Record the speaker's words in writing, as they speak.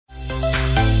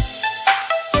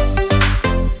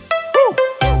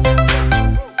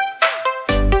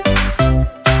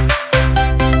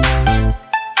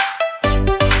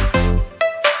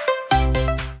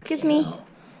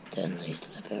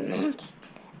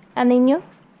El Niño?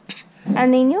 El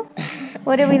Niño?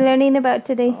 What are we learning about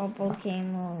today?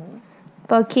 Volcanoes.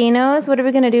 Volcanoes? What are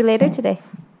we going to do later today?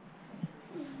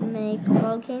 Make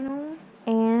volcanoes.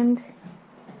 And?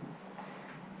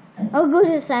 I'll go to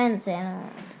the Science Center.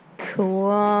 Cool.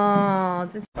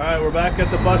 Alright, we're back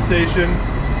at the bus station.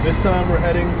 This time we're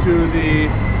heading to the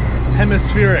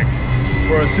Hemisferic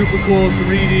for a super cool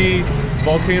 3D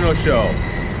volcano show.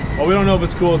 Well, we don't know if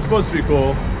it's cool. It's supposed to be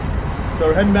cool. So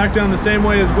we're heading back down the same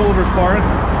way as Gulliver's Park,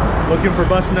 looking for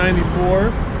bus 94.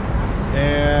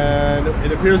 And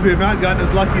it appears we have not gotten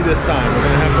as lucky this time. We're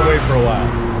going to have to wait for a while.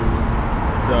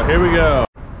 So here we go.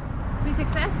 We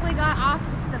successfully got off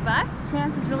the bus.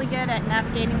 Chance is really good at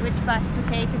navigating which bus to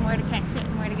take and where to catch it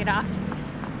and where to get off.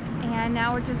 And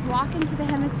now we're just walking to the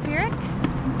Hemisferic.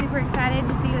 I'm super excited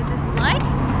to see what this is like.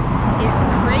 It's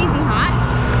crazy hot.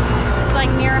 It's like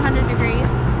near 100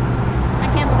 degrees. I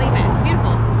can't believe it. It's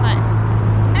beautiful. But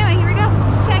anyway, here we go.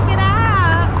 Let's check it out.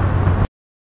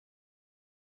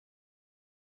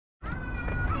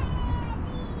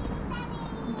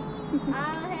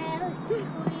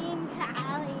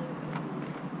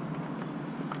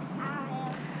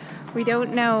 We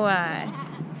don't know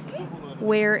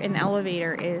where an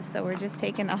elevator is, so we're just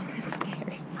taking all the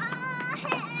stairs.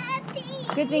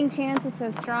 Good thing Chance is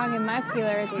so strong and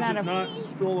muscular. It's not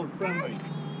stroller friendly.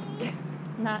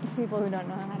 Not people who don't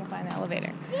know how to find the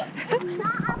elevator.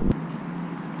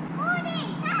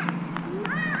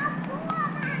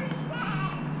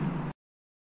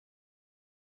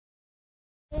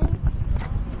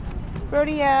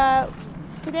 Brody,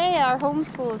 today our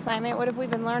homeschool assignment, what have we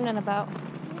been learning about?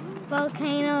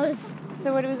 Volcanoes.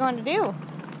 So what are we going to do?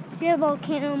 See a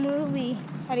volcano movie.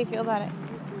 How do you feel about it?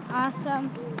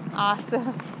 Awesome.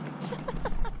 Awesome.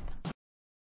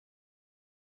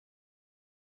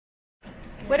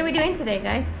 What are we doing today,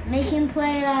 guys? Making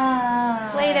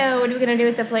Play-Doh. Play-Doh. What are we going to do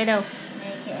with the Play-Doh?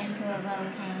 Make it into a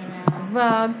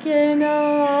volcano.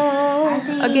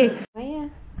 Okay. Oh, yeah.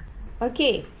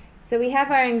 Okay. So we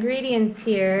have our ingredients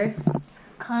here.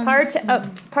 Part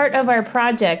of our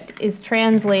project is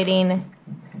translating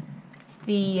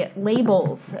the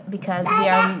labels because we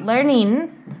are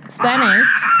learning Spanish.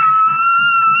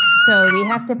 So we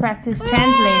have to practice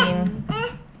translating.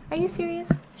 Are you serious?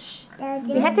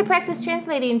 We have to practice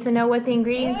translating to know what the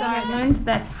ingredients are. I learned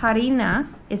that harina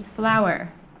is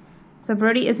flour. So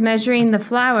Brody is measuring the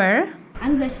flour.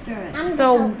 I'm going to stir it.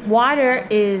 So water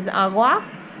is agua.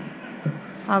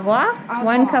 Agua.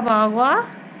 1 cup of agua.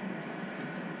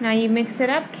 Now you mix it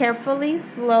up carefully,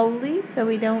 slowly, so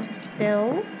we don't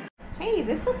spill. Hey,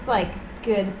 this looks like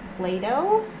good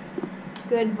Play-Doh.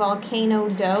 Good volcano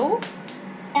dough.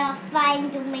 They're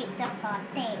fine to make the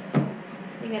volcano.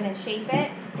 You're gonna shape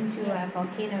it into a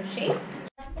volcano shape.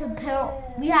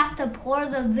 We have to pour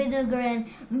the vinegar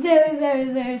in very, very,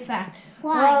 very fast.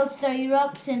 Why? Or else the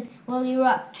eruption will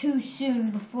erupt too soon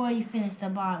before you finish the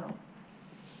bottle.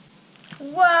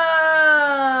 Whoa!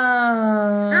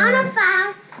 On a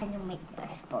fast. I can make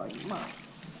this spoil mine.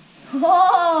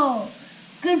 Oh!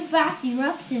 Good fast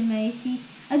eruption, Macy.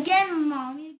 Again,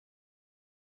 Mommy.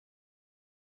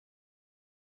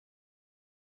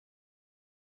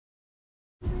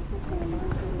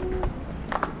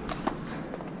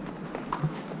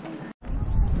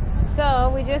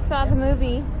 So, we just saw the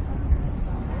movie.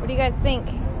 What do you guys think?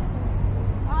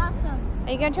 Awesome.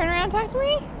 Are you gonna turn around and talk to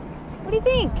me? What do you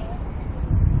think?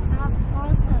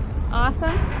 Awesome.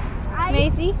 Awesome?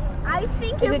 Macy? I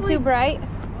think Is it too bright?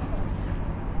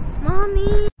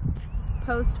 Mommy.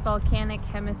 Post-volcanic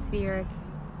hemispheric.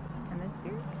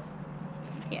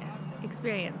 Yeah,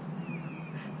 experience.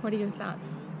 What are your thoughts?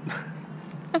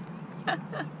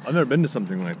 I've never been to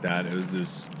something like that. It was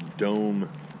this dome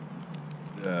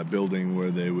building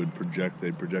where they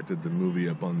projected the movie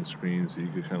up on the screen so you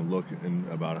could kind of look in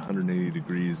about 180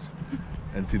 degrees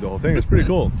and see the whole thing. It's pretty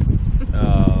cool.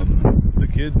 The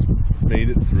kids made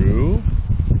it through.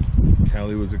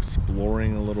 Callie was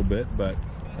exploring a little bit, but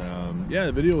yeah,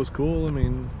 the video was cool. I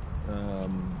mean,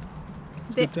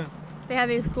 it's a good time. They have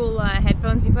these cool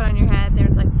headphones you put on your head.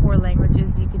 There's like 4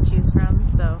 languages you could choose from,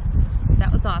 so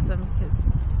that was awesome because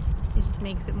it just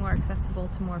makes it more accessible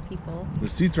to more people. The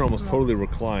seats are almost totally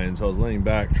reclined, so I was laying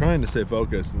back trying to stay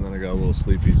focused, and then I got a little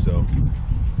sleepy, so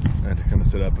I had to kind of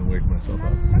sit up and wake myself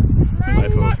up.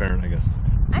 Life of a parent, I guess.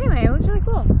 Anyway, it was really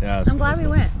cool. Yeah, I'm glad we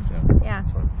went. Yeah,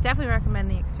 definitely recommend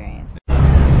the experience.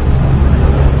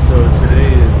 So today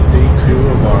is day 2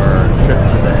 of our trip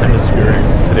to the Hemispheric.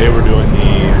 Today we're doing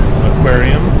the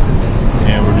aquarium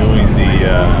and we're doing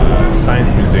the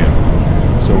Science Museum.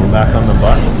 So we're back on the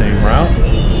bus, same route,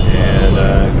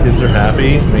 and kids are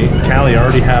happy. Callie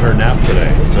already had her nap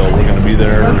today, so we're going to be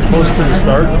there close to the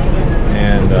start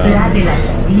and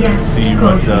see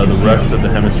what the rest of the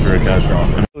Hemispheric has to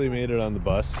offer. We made it on the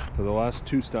bus. For the last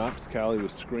 2 stops, Callie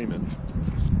was screaming,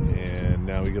 and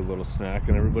now we get a little snack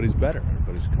and everybody's better.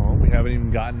 Everybody's calm. We haven't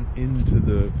even gotten into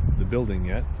the building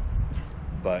yet,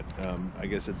 but I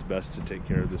guess it's best to take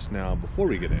care of this now before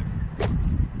we get in.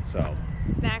 So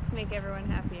Snacks make everyone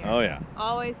happier. oh yeah.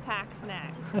 Always pack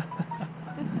snacks.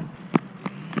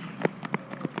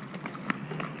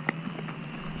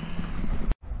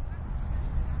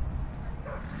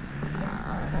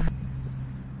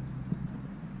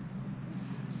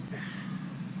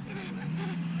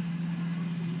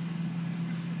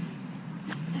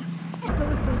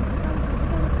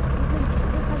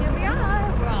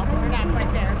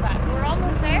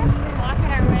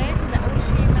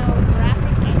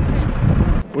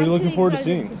 What are you looking forward to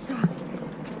seeing?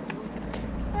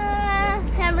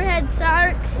 Hammerhead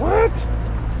sharks. What?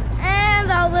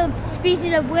 And all the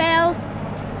species of whales.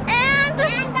 And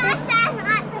octopuses.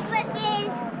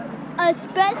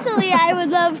 especially I would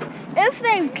love, if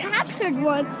they captured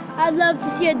one, I'd love to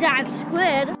see a giant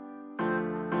squid.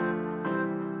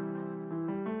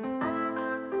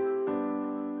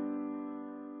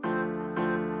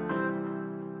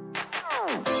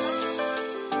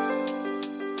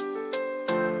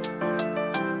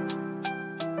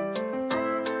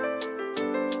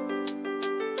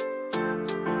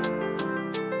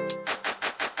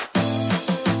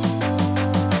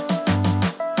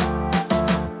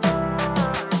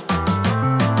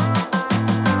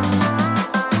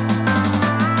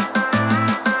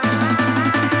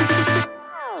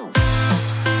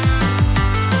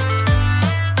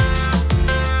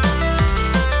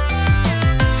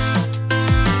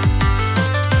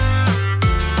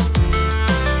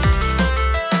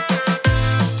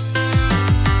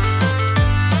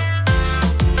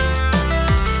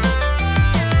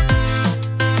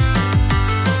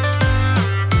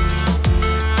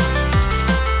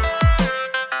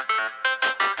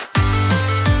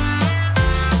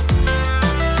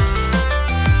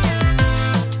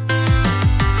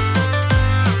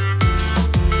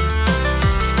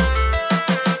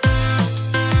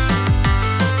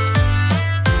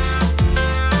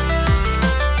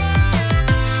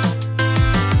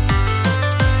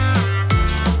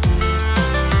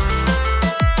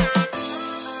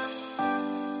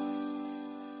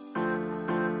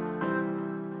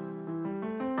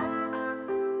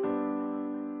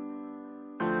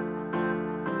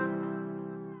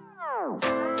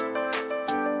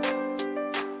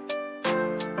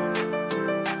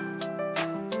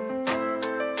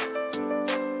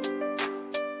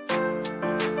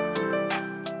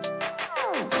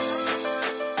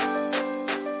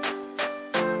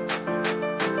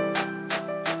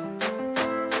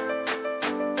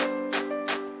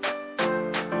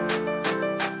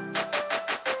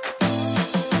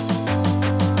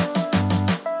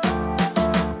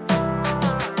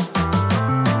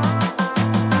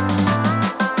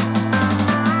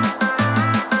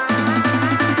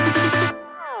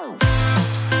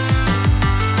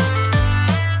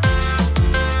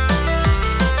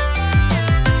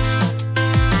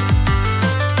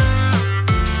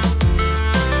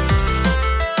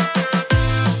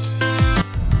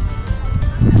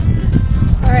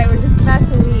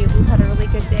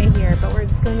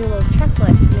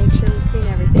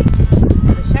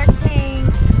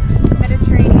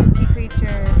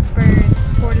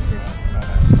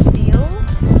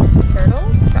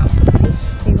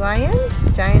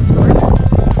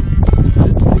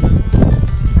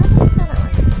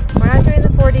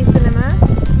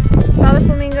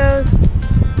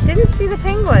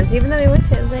 Even though we went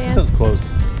to It was closed.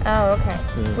 Oh, okay.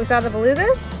 Yeah. We saw the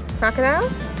belugas, crocodiles,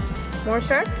 more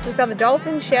sharks. We saw the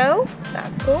dolphin show.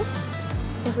 That's cool. I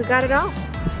think we got it all.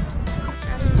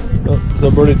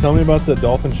 So Birdie, tell me about the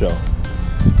dolphin show.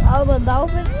 Oh, the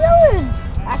dolphin show.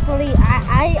 Actually,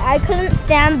 I couldn't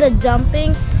stand the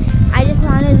jumping. I just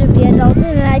wanted to be a dolphin,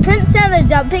 and I couldn't stand the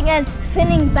jumping and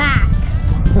spinning back.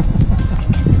 I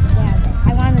couldn't stand it.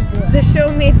 I wanted to do it. The show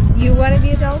made you want to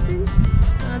be a dolphin?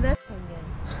 Oh, that's pretty good.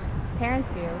 Parents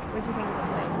view. What do you think of the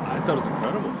place? I thought it was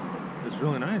incredible. It's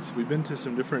really nice. We've been to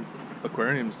some different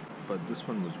aquariums, but this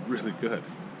one was really good.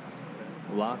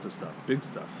 Lots of stuff, big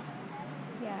stuff.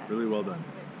 Yeah. Really well done.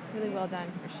 Really well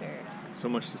done for sure. So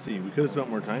much to see. We could have spent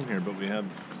more time here, but we have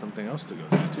something else to go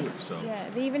to too. So Yeah,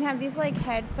 they even have these like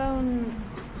headphone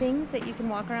things that you can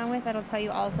walk around with that'll tell you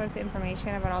all sorts of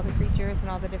information about all the creatures and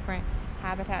all the different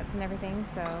habitats and everything.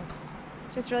 So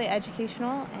it's just really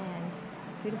educational and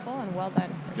beautiful and well done.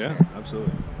 For yeah, sure.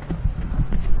 absolutely.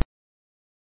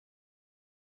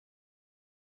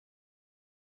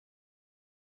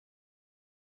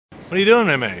 What are you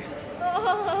doing, May?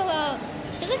 Oh,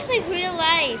 it looks like real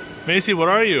life. Macy, what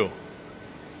are you?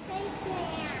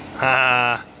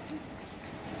 Ha.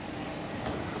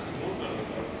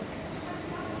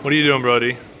 What are you doing,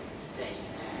 Brody?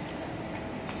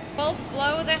 Both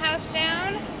blow the house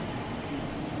down.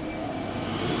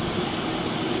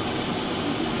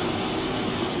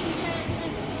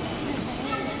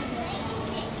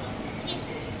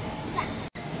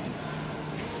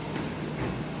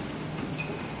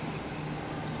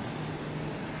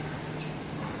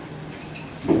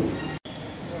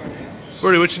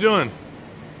 Brody, what you doing?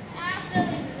 I'm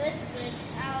filling this big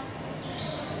house.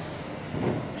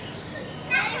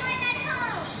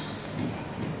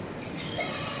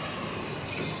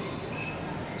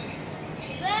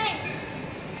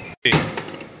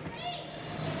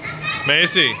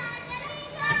 Macy,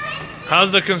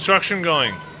 how's the construction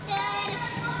going?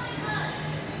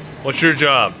 What's your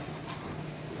job?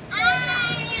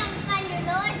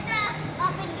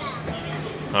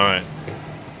 All right.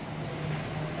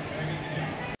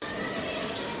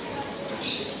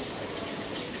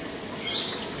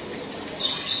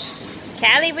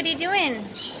 Callie, what are you doing?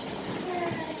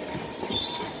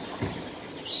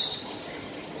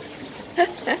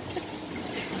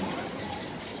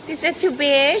 Is that too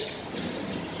big?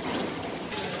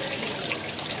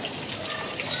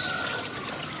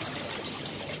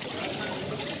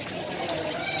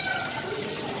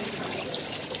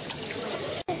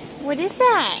 What is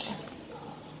that?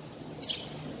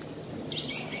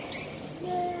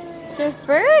 There's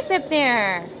birds up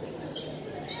there.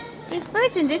 There's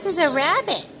birds, and this is a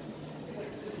rabbit.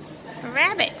 A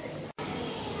rabbit.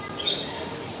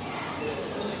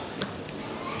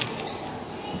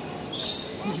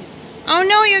 Oh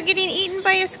no, you're getting eaten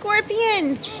by a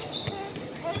scorpion.